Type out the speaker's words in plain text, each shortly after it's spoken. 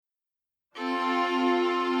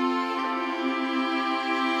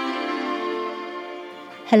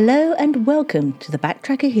Hello and welcome to the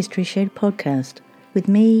Backtracker History Show podcast with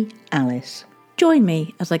me, Alice. Join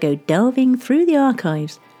me as I go delving through the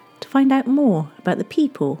archives to find out more about the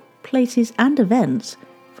people, places and events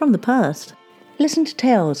from the past. Listen to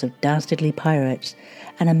tales of dastardly pirates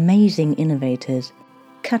and amazing innovators,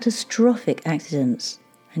 catastrophic accidents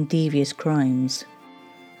and devious crimes.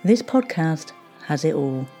 This podcast has it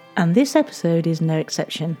all, and this episode is no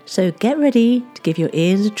exception, so get ready to give your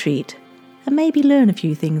ears a treat and maybe learn a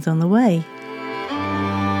few things on the way.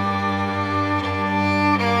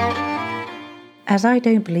 As I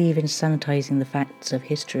don't believe in sanitising the facts of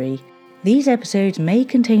history, these episodes may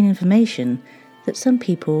contain information that some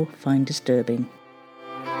people find disturbing.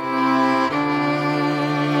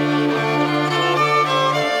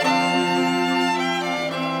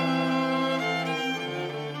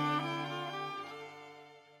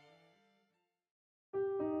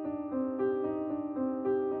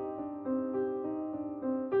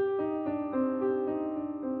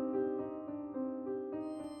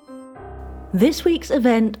 This week's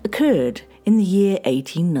event occurred in the year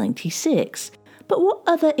 1896, but what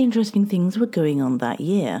other interesting things were going on that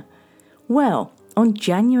year? Well, on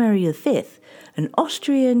January the 5th, an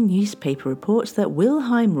Austrian newspaper reports that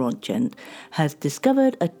Wilhelm Röntgen has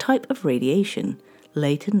discovered a type of radiation,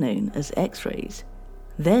 later known as X-rays.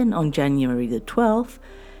 Then on January the 12th,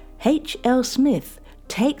 H.L. Smith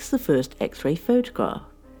takes the first X-ray photograph.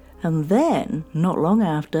 And then, not long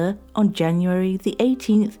after, on January the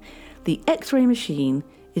 18th, the X-ray machine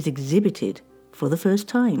is exhibited for the first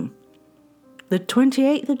time. The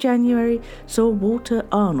 28th of January saw Walter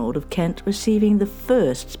Arnold of Kent receiving the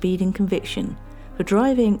first speeding conviction for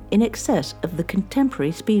driving in excess of the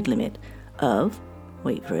contemporary speed limit of,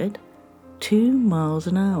 wait for it, 2 miles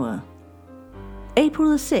an hour. April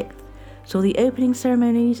the 6th saw the opening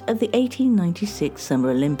ceremonies of the 1896 Summer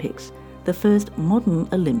Olympics, the first modern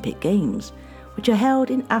Olympic Games, which are held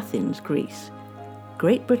in Athens, Greece.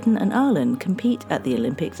 Great Britain and Ireland compete at the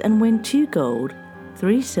Olympics and win 2 gold,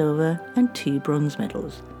 3 silver and 2 bronze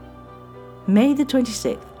medals. May the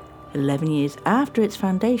 26th, 11 years after its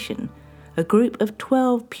foundation, a group of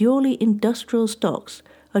 12 purely industrial stocks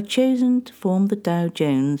are chosen to form the Dow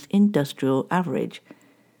Jones Industrial Average.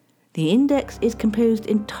 The index is composed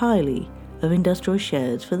entirely of industrial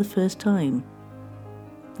shares for the first time.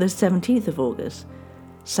 The 17th of August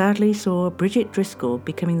sadly saw Bridget Driscoll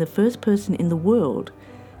becoming the first person in the world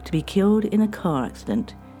to be killed in a car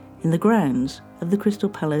accident in the grounds of the Crystal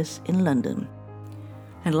Palace in London.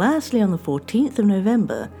 And lastly, on the 14th of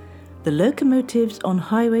November, the Locomotives on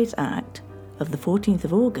Highways Act of the 14th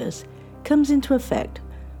of August comes into effect,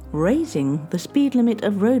 raising the speed limit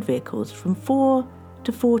of road vehicles from 4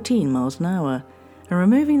 to 14 miles an hour and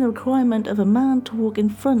removing the requirement of a man to walk in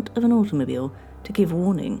front of an automobile to give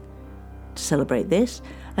warning. To celebrate this,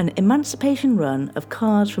 an emancipation run of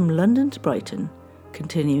cars from London to Brighton,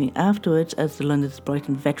 continuing afterwards as the London to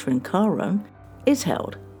Brighton Veteran Car Run, is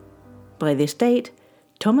held. By this date,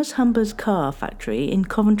 Thomas Humber's car factory in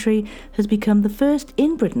Coventry has become the first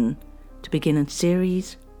in Britain to begin a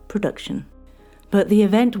series production. But the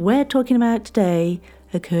event we're talking about today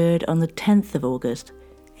occurred on the 10th of August,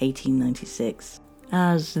 1896,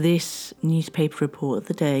 as this newspaper report of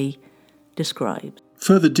the day describes.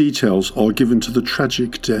 Further details are given to the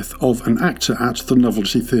tragic death of an actor at the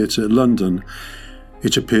Novelty Theatre, London.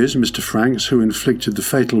 It appears Mr. Franks, who inflicted the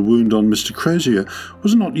fatal wound on Mr. Crozier,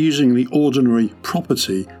 was not using the ordinary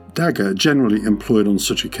property dagger generally employed on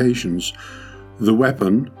such occasions. The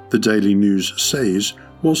weapon, the Daily News says,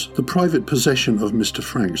 was the private possession of Mr.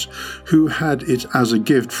 Franks, who had it as a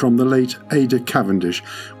gift from the late Ada Cavendish,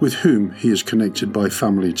 with whom he is connected by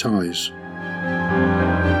family ties.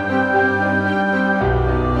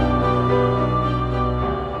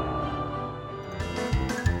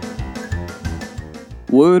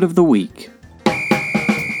 Word of the week.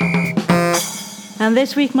 And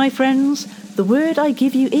this week, my friends, the word I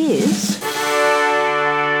give you is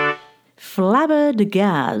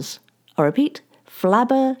flabbergaz. I repeat,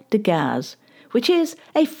 flabbergaz, which is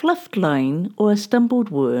a fluffed line or a stumbled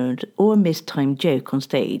word or a mistimed joke on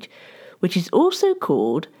stage, which is also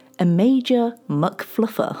called a major muck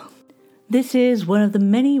fluffer. This is one of the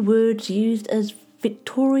many words used as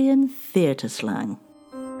Victorian theatre slang.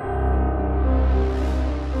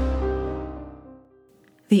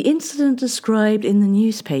 The incident described in the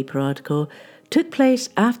newspaper article took place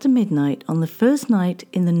after midnight on the first night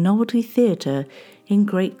in the Novelty Theatre in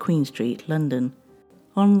Great Queen Street, London,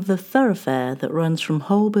 on the thoroughfare that runs from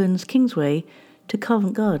Holborn's Kingsway to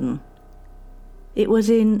Covent Garden. It was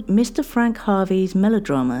in Mr. Frank Harvey's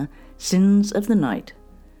melodrama Sins of the Night,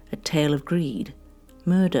 a tale of greed,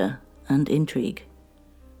 murder and intrigue.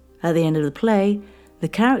 At the end of the play, the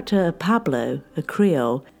character of Pablo, a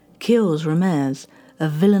Creole, kills Ramez, a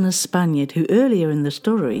villainous Spaniard who earlier in the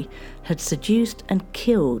story had seduced and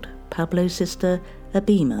killed Pablo's sister,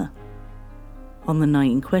 Abima. On the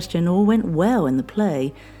night in question, all went well in the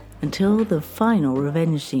play until the final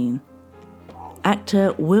revenge scene.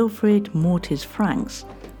 Actor Wilfrid Mortis Franks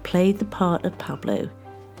played the part of Pablo.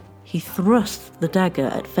 He thrust the dagger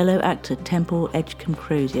at fellow actor Temple Edgecombe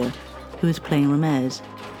Crozier, who was playing Ramez,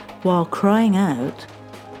 while crying out,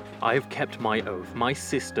 "I have kept my oath. My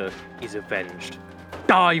sister is avenged.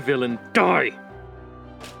 Die, villain, die!"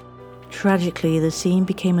 Tragically, the scene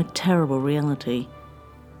became a terrible reality.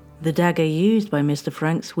 The dagger used by Mr.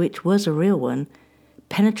 Franks, which was a real one,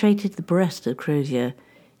 penetrated the breast of Crozier,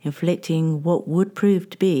 inflicting what would prove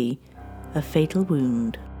to be a fatal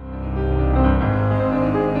wound.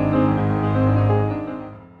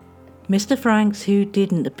 Mr. Franks, who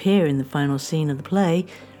didn't appear in the final scene of the play,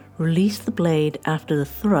 released the blade after the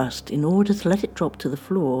thrust in order to let it drop to the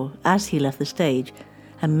floor as he left the stage,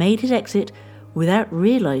 and made his exit without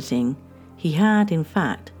realising he had, in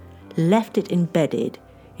fact, left it embedded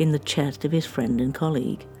in the chest of his friend and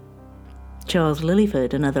colleague. Charles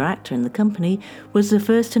Lilliford, another actor in the company, was the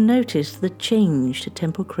first to notice the change to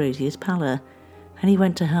Temple Crozier's pallor, and he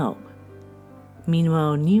went to help.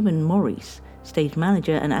 Meanwhile, Newman Maurice, stage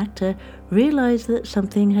manager and actor, realised that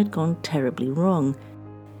something had gone terribly wrong,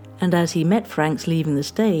 and as he met Franks leaving the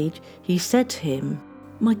stage, he said to him,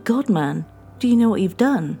 "My God, man, do you know what you've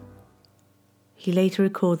done?" He later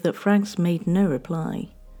recalled that Franks made no reply.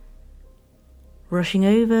 Rushing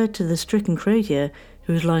over to the stricken Crozier,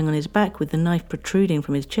 who was lying on his back with the knife protruding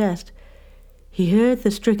from his chest, he heard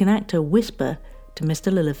the stricken actor whisper to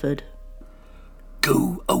Mr. Lilliford,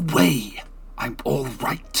 "Go away, I'm all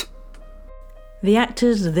right." The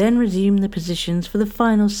actors then resumed their positions for the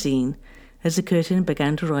final scene as the curtain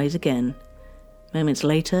began to rise again. Moments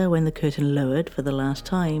later, when the curtain lowered for the last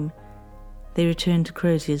time, they returned to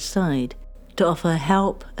Crozier's side to offer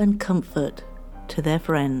help and comfort to their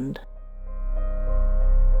friend.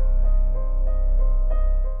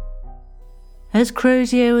 As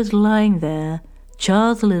Crozier was lying there,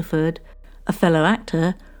 Charles Lilliford, a fellow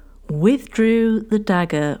actor, withdrew the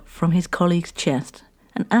dagger from his colleague's chest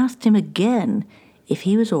and asked him again if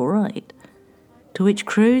he was all right, to which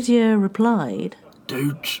Crozier replied,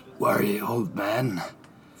 "Don't worry, old man.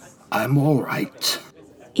 I'm all right."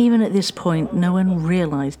 Even at this point, no one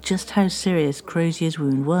realised just how serious Crozier's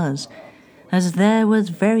wound was, as there was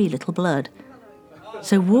very little blood.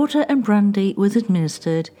 So water and brandy was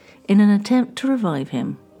administered in an attempt to revive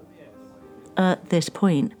him. At this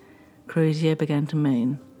point, Crozier began to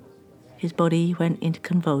moan. His body went into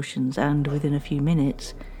convulsions, and within a few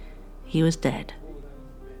minutes, he was dead.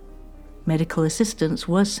 Medical assistance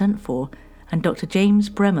was sent for, and Dr. James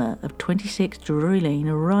Bremer of 26 Drury Lane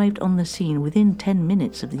arrived on the scene within 10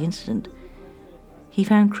 minutes of the incident. He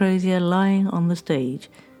found Crozier lying on the stage,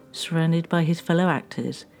 surrounded by his fellow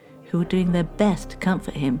actors, who were doing their best to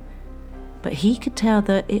comfort him, but he could tell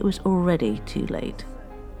that it was already too late.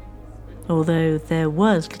 Although there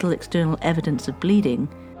was little external evidence of bleeding,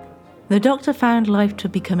 the doctor found life to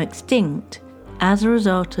become extinct as a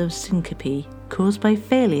result of syncope caused by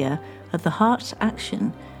failure of the heart's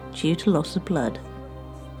action due to loss of blood.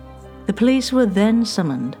 The police were then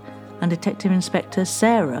summoned, and Detective Inspector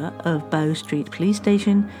Sarah of Bow Street Police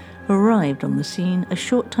Station arrived on the scene a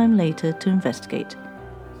short time later to investigate.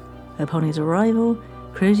 Upon his arrival,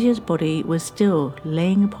 Crozier's body was still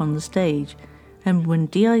laying upon the stage, and when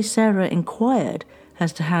D.I. Sarah inquired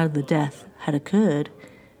as to how the death had occurred,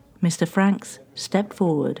 Mr. Franks stepped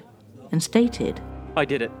forward and stated, "I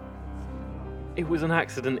did it. It was an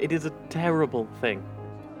accident. It is a terrible thing."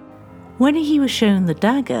 When he was shown the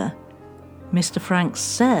dagger, Mr. Franks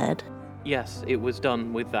said, "Yes, it was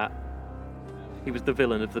done with that. He was the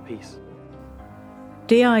villain of the piece."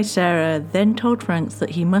 D.I. Sarah then told Franks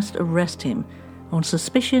that he must arrest him on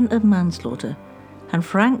suspicion of manslaughter, and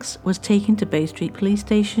Franks was taken to Bay Street Police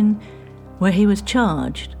Station, where he was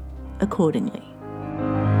charged accordingly.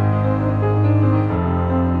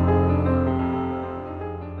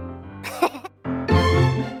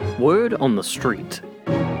 Word on the street.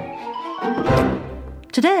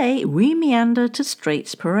 Today, we meander to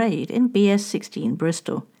Straits Parade in BS16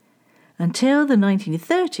 Bristol. Until the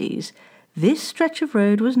 1930s, this stretch of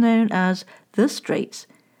road was known as the Straits,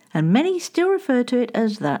 and many still refer to it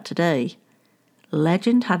as that today.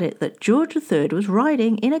 Legend had it that George III was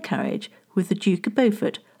riding in a carriage with the Duke of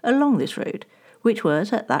Beaufort along this road, which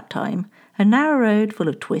was, at that time, a narrow road full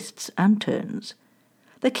of twists and turns.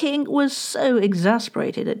 The king was so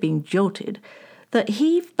exasperated at being jolted that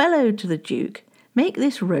he bellowed to the Duke Make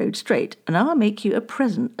this road straight, and I'll make you a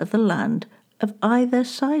present of the land of either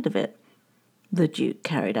side of it." The Duke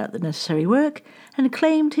carried out the necessary work and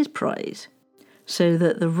claimed his prize, so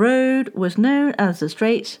that the road was known as the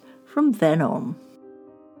Straits from then on.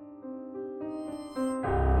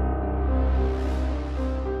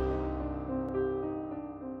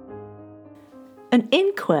 An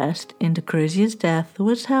inquest into Crozier's death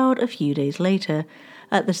was held a few days later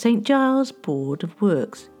at the St Giles Board of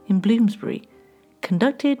Works in Bloomsbury,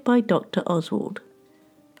 conducted by Dr. Oswald.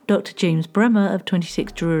 Dr. James Bremer of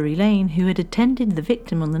 26 Drury Lane, who had attended the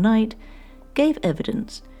victim on the night, gave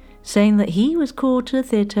evidence, saying that he was called to the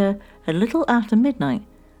theatre a little after midnight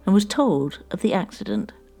and was told of the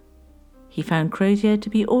accident. He found Crozier to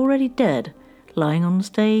be already dead, lying on the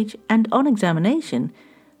stage, and on examination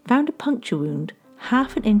found a puncture wound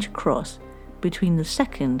half an inch across between the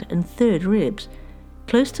second and third ribs,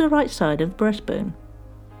 close to the right side of the breastbone.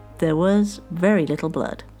 There was very little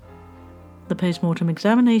blood. The post-mortem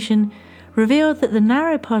examination revealed that the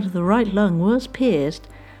narrow part of the right lung was pierced,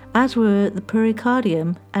 as were the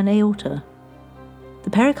pericardium and aorta.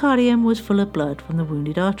 The pericardium was full of blood from the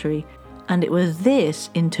wounded artery, and it was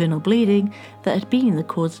this internal bleeding that had been the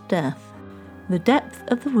cause of death. The depth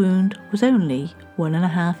of the wound was only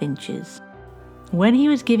 1.5 inches. When he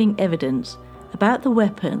was giving evidence about the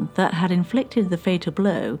weapon that had inflicted the fatal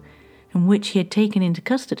blow and which he had taken into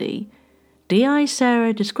custody, D.I.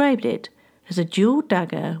 Sarah described it as a dual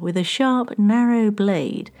dagger with a sharp, narrow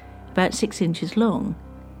blade about 6 inches long.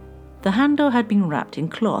 The handle had been wrapped in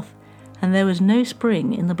cloth, and there was no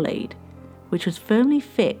spring in the blade, which was firmly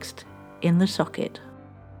fixed in the socket.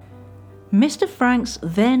 Mr. Franks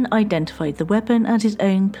then identified the weapon as his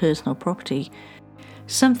own personal property,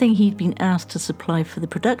 something he'd been asked to supply for the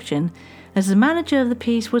production, as the manager of the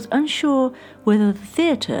piece was unsure whether the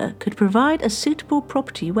theatre could provide a suitable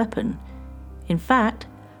property weapon. In fact,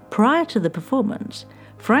 prior to the performance,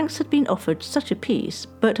 Franks had been offered such a piece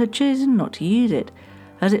but had chosen not to use it,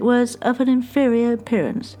 as it was of an inferior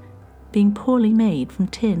appearance, being poorly made from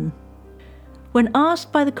tin. When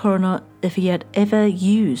asked by the coroner if he had ever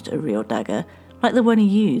used a real dagger, like the one he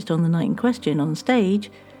used on the night in question on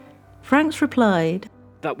stage, Franks replied,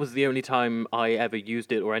 "That was the only time I ever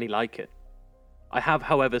used it or any like it. I have,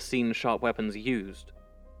 however, seen sharp weapons used.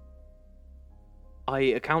 I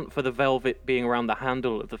account for the velvet being around the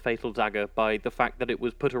handle of the fatal dagger by the fact that it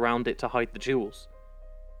was put around it to hide the jewels.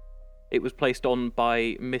 It was placed on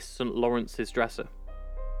by Miss St. Lawrence's dresser."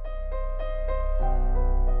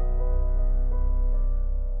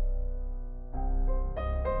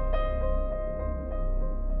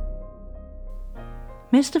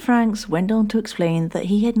 Mr. Franks went on to explain that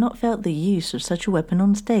he had not felt the use of such a weapon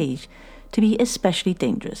on stage to be especially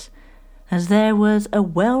dangerous, as there was a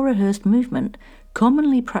well-rehearsed movement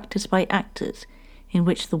commonly practiced by actors, in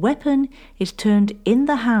which the weapon is turned in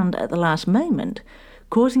the hand at the last moment,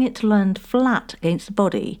 causing it to land flat against the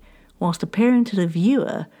body, whilst appearing to the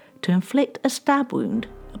viewer to inflict a stab wound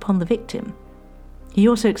upon the victim. He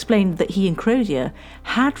also explained that he and Crozier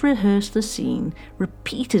had rehearsed the scene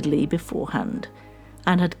repeatedly beforehand,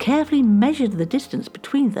 and had carefully measured the distance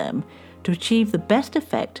between them to achieve the best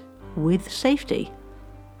effect with safety.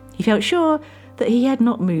 He felt sure that he had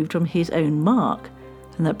not moved from his own mark,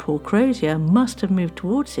 and that poor Crozier must have moved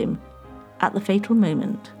towards him at the fatal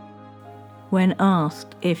moment. When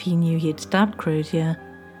asked if he knew he had stabbed Crozier,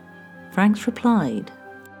 Franks replied,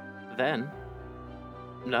 "Then?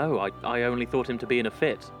 No, I only thought him to be in a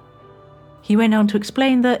fit." He went on to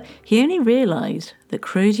explain that he only realised that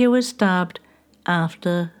Crozier was stabbed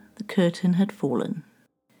after the curtain had fallen.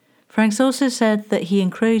 Franks also said that he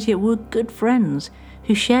and Crozier were good friends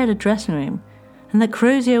who shared a dressing room, and that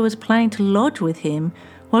Crozier was planning to lodge with him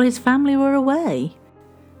while his family were away.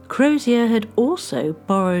 Crozier had also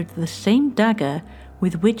borrowed the same dagger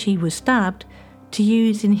with which he was stabbed to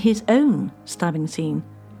use in his own stabbing scene,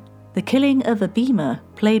 the killing of Abima,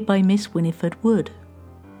 played by Miss Winifred Wood.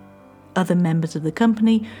 Other members of the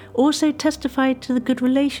company also testified to the good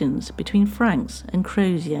relations between Franks and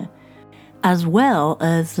Crozier, as well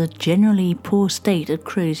as the generally poor state of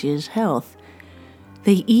Crozier's health.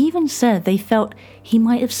 They even said they felt he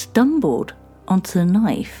might have stumbled onto the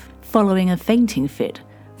knife following a fainting fit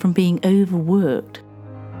from being overworked.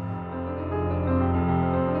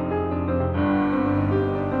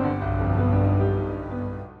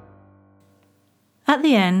 At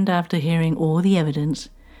the end, after hearing all the evidence,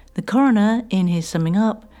 the coroner, in his summing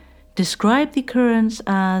up, described the occurrence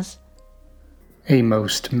as a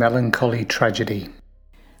most melancholy tragedy,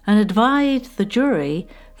 and advised the jury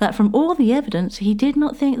that from all the evidence he did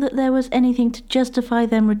not think that there was anything to justify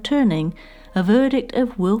them returning a verdict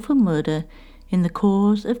of wilful murder in the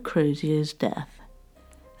cause of Crozier's death.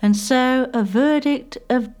 And so a verdict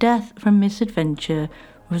of death from misadventure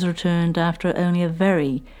was returned after only a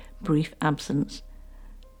very brief absence,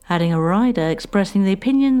 adding a rider expressing the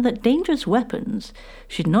opinion that dangerous weapons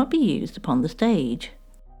should not be used upon the stage.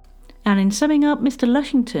 And in summing up, Mr.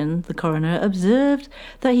 Lushington, the coroner, observed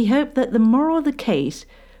that he hoped that the moral of the case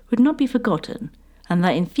would not be forgotten, and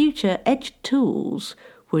that in future edged tools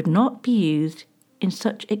would not be used in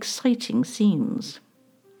such exciting scenes.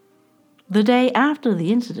 The day after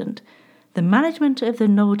the incident, the management of the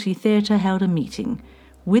Novelty Theatre held a meeting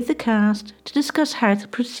with the cast to discuss how to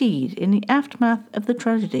proceed in the aftermath of the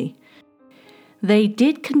tragedy. They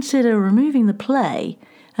did consider removing the play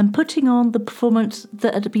and putting on the performance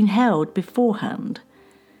that had been held beforehand,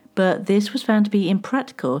 but this was found to be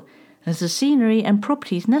impractical as the scenery and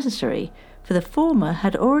properties necessary for the former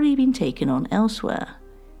had already been taken on elsewhere.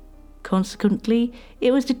 Consequently,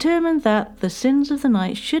 it was determined that The Sins of the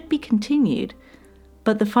Night should be continued,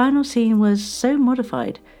 but the final scene was so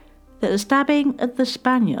modified that the stabbing of the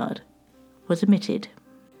Spaniard was omitted.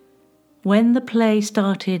 When the play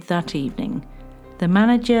started that evening, the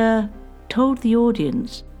manager told the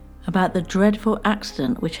audience about the dreadful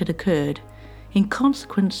accident which had occurred, in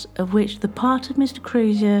consequence of which the part of Mr.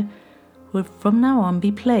 Crozier would from now on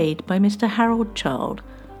be played by Mr. Harold Child,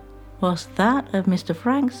 whilst that of Mr.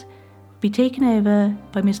 Franks would be taken over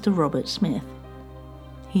by Mr. Robert Smith.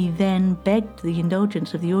 He then begged the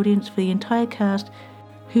indulgence of the audience for the entire cast,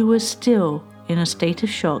 who was still in a state of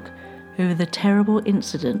shock over the terrible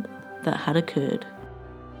incident that had occurred.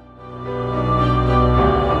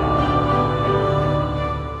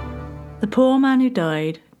 The poor man who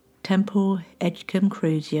died, Temple Edgecombe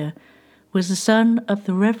Crozier, was the son of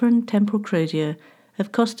the Reverend Temple Crozier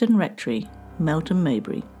of Coston Rectory, Melton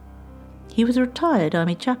Mowbray. He was a retired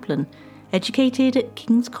army chaplain, educated at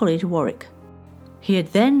King's College, Warwick. He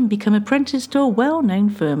had then become apprenticed to a well-known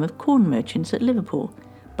firm of corn merchants at Liverpool,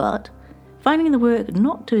 but, finding the work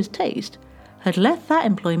not to his taste, had left that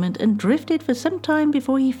employment and drifted for some time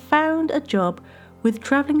before he found a job with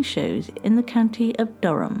travelling shows in the county of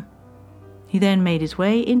Durham. He then made his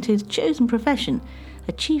way into his chosen profession,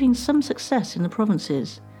 achieving some success in the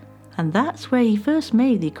provinces, and that's where he first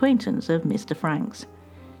made the acquaintance of Mr. Franks,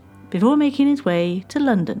 before making his way to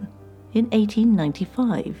London in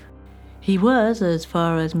 1895. He was, as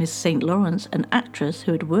far as Miss St. Lawrence, an actress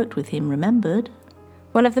who had worked with him, remembered,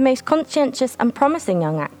 one of the most conscientious and promising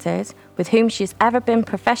young actors with whom she has ever been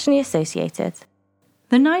professionally associated.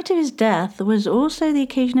 The night of his death was also the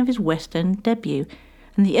occasion of his West End debut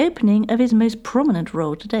and the opening of his most prominent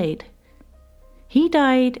role to date. He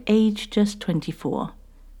died aged just 24.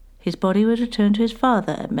 His body was returned to his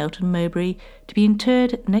father at Melton Mowbray to be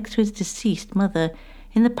interred next to his deceased mother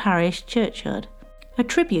in the parish churchyard. A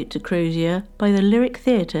tribute to Crozier by the Lyric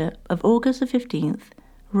Theatre of August the 15th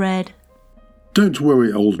read, "Don't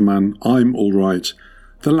worry, old man, I'm all right."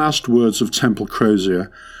 The last words of Temple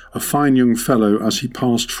Crozier, a fine young fellow as he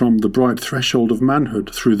passed from the bright threshold of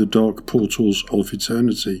manhood through the dark portals of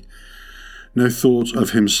eternity. No thought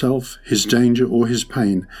of himself, his danger or his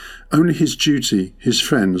pain, only his duty, his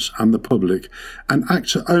friends and the public, an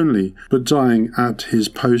actor only, but dying at his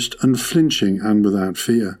post unflinching and without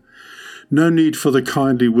fear. No need for the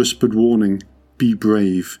kindly whispered warning, "Be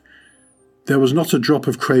brave." There was not a drop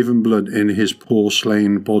of craven blood in his poor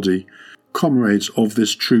slain body. Comrades of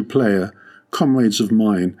this true player, comrades of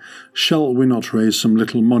mine, shall we not raise some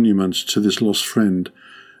little monument to this lost friend,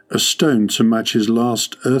 a stone to match his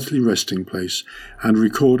last earthly resting place, and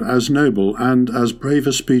record as noble and as brave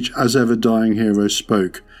a speech as ever dying hero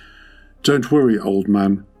spoke? Don't worry, old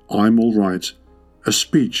man, I'm all right. A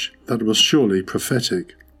speech that was surely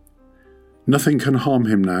prophetic. Nothing can harm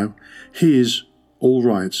him now. He is all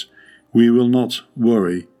right. We will not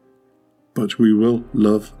worry, but we will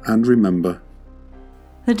love and remember.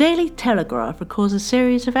 The Daily Telegraph records a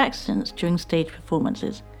series of accidents during stage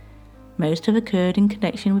performances. Most have occurred in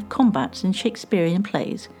connection with combats in Shakespearean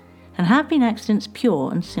plays, and have been accidents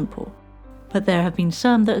pure and simple. But there have been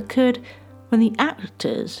some that occurred when the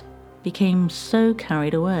actors became so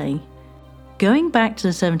carried away. Going back to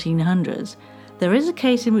the 1700s, there is a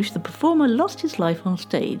case in which the performer lost his life on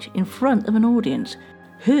stage in front of an audience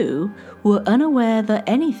who were unaware that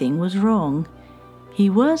anything was wrong. He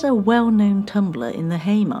was a well-known tumbler in the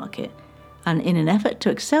Haymarket, and in an effort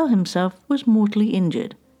to excel himself was mortally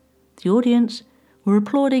injured. The audience were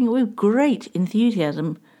applauding with great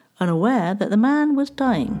enthusiasm, unaware that the man was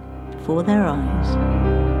dying before their eyes.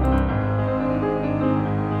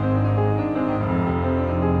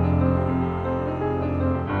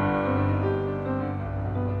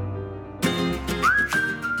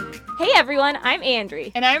 Hey everyone, I'm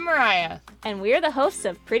Andrie. And I'm Mariah. And we're the hosts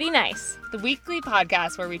of Pretty Nice, the weekly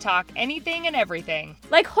podcast where we talk anything and everything.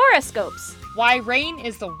 Like horoscopes, why rain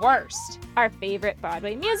is the worst, our favorite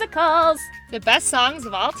Broadway musicals, the best songs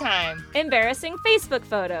of all time, embarrassing Facebook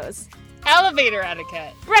photos, elevator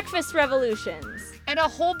etiquette, breakfast revolutions, and a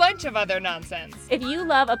whole bunch of other nonsense. If you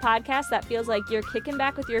love a podcast that feels like you're kicking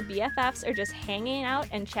back with your BFFs or just hanging out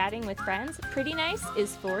and chatting with friends, Pretty Nice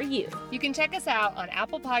is for you. You can check us out on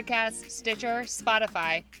Apple Podcasts, Stitcher,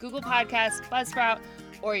 Spotify, Google Podcasts, Buzzsprout,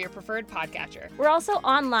 or your preferred podcatcher. We're also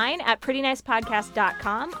online at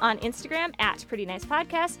prettynicepodcast.com, on Instagram at Pretty Nice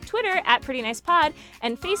Podcast, Twitter at Pretty Nice Pod,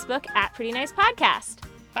 and Facebook at Pretty Nice Podcast.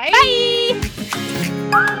 Bye!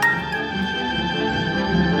 Bye!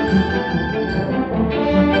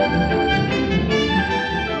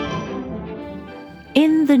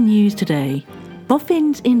 In the news today,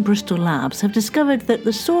 boffins in Bristol labs have discovered that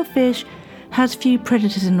the sawfish has few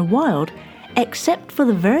predators in the wild, except for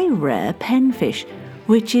the very rare penfish,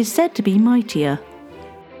 which is said to be mightier.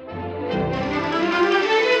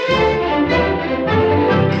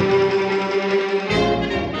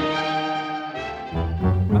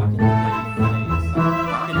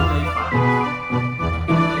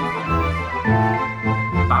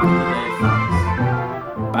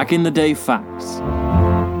 Back in the day facts.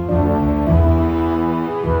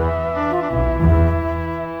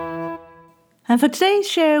 And for today's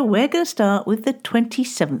show, we're going to start with the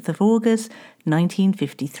 27th of August,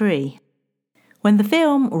 1953, when the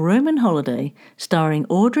film Roman Holiday, starring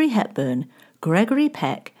Audrey Hepburn, Gregory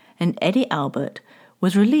Peck and Eddie Albert,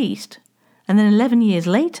 was released. And then 11 years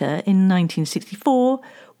later, in 1964,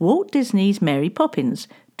 Walt Disney's Mary Poppins,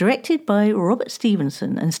 directed by Robert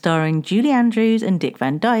Stevenson and starring Julie Andrews and Dick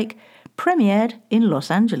Van Dyke, premiered in Los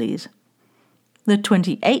Angeles. The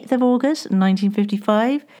 28th of August,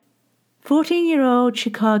 1955, 14-year-old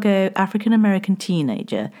Chicago African-American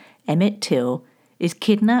teenager Emmett Till is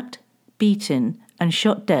kidnapped, beaten, and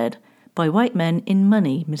shot dead by white men in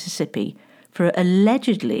Money, Mississippi, for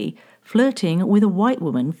allegedly flirting with a white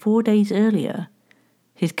woman 4 days earlier.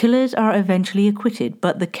 His killers are eventually acquitted,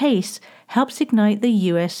 but the case helps ignite the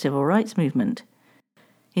U.S. civil rights movement.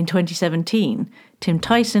 In 2017, Tim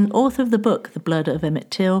Tyson, author of the book The Blood of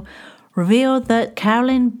Emmett Till, revealed that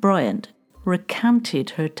Carolyn Bryant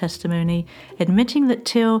recanted her testimony, admitting that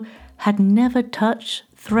Till had never touched,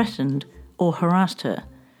 threatened, or harassed her.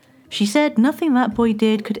 She said nothing that boy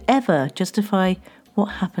did could ever justify what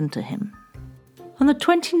happened to him. On the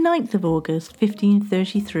 29th of August,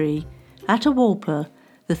 1533, Atahualpa,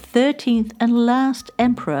 the 13th and last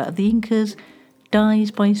emperor of the Incas, dies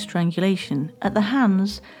by strangulation at the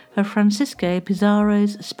hands of Francisco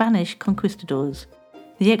Pizarro's Spanish conquistadors.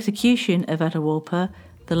 The execution of Atahualpa,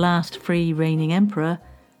 the last free reigning emperor,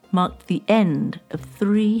 marked the end of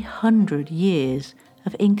 300 years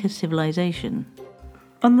of Inca civilization.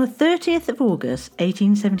 On the 30th of August,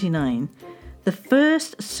 1879, the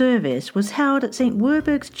first service was held at St.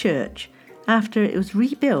 Werburgh's Church after it was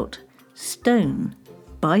rebuilt stone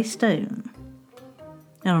by stone.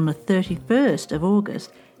 And on the 31st of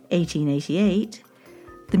August, 1888,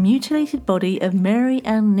 the mutilated body of Mary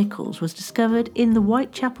Ann Nichols was discovered in the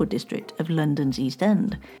Whitechapel district of London's East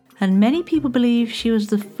End, and many people believe she was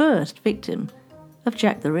the first victim of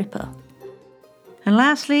Jack the Ripper. And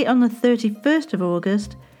lastly, on the 31st of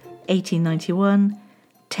August, 1891,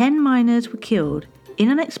 10 miners were killed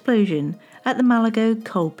in an explosion at the Malago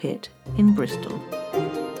coal pit in Bristol.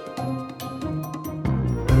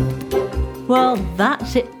 Well,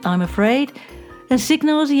 that's it, I'm afraid. It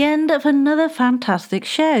signals the end of another fantastic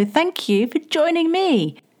show. Thank you for joining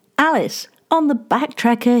me, Alice, on the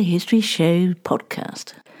Backtracker History Show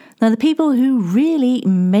podcast. Now, the people who really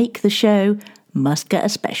make the show must get a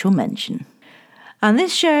special mention. And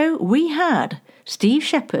this show, we had Steve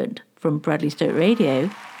Shepherd from Bradley Stoke Radio,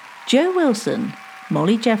 Joe Wilson,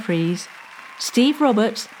 Molly Jeffries, Steve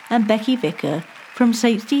Roberts and Becky Vicker from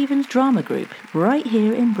St. Stephen's Drama Group right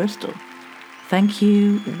here in Bristol. Thank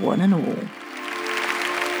you, one and all.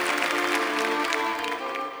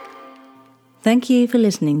 Thank you for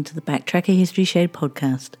listening to the Backtracker History Show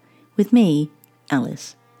podcast with me,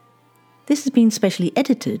 Alice. This has been specially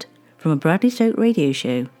edited from a Bradley Stoke radio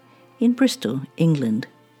show in Bristol, England.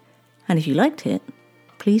 And if you liked it,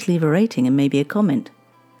 please leave a rating and maybe a comment.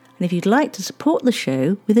 And if you'd like to support the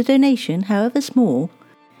show with a donation, however small,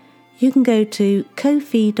 you can go to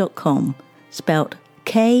ko-fi.com, spelt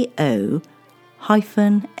Ko-fi.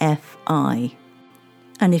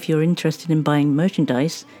 And if you're interested in buying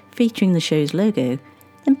merchandise featuring the show's logo,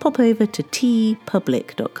 then pop over to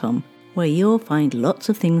teepublic.com, where you'll find lots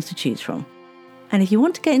of things to choose from. And if you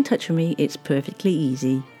want to get in touch with me, it's perfectly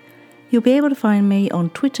easy. You'll be able to find me on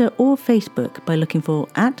Twitter or Facebook by looking for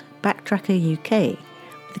 @BacktrackerUK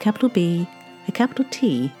with a capital B, a capital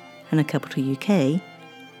T and a capital UK,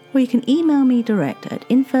 or you can email me direct at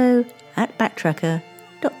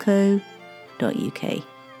info@backtracker.co.uk.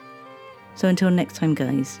 So until next time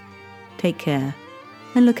guys, take care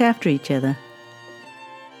and look after each other.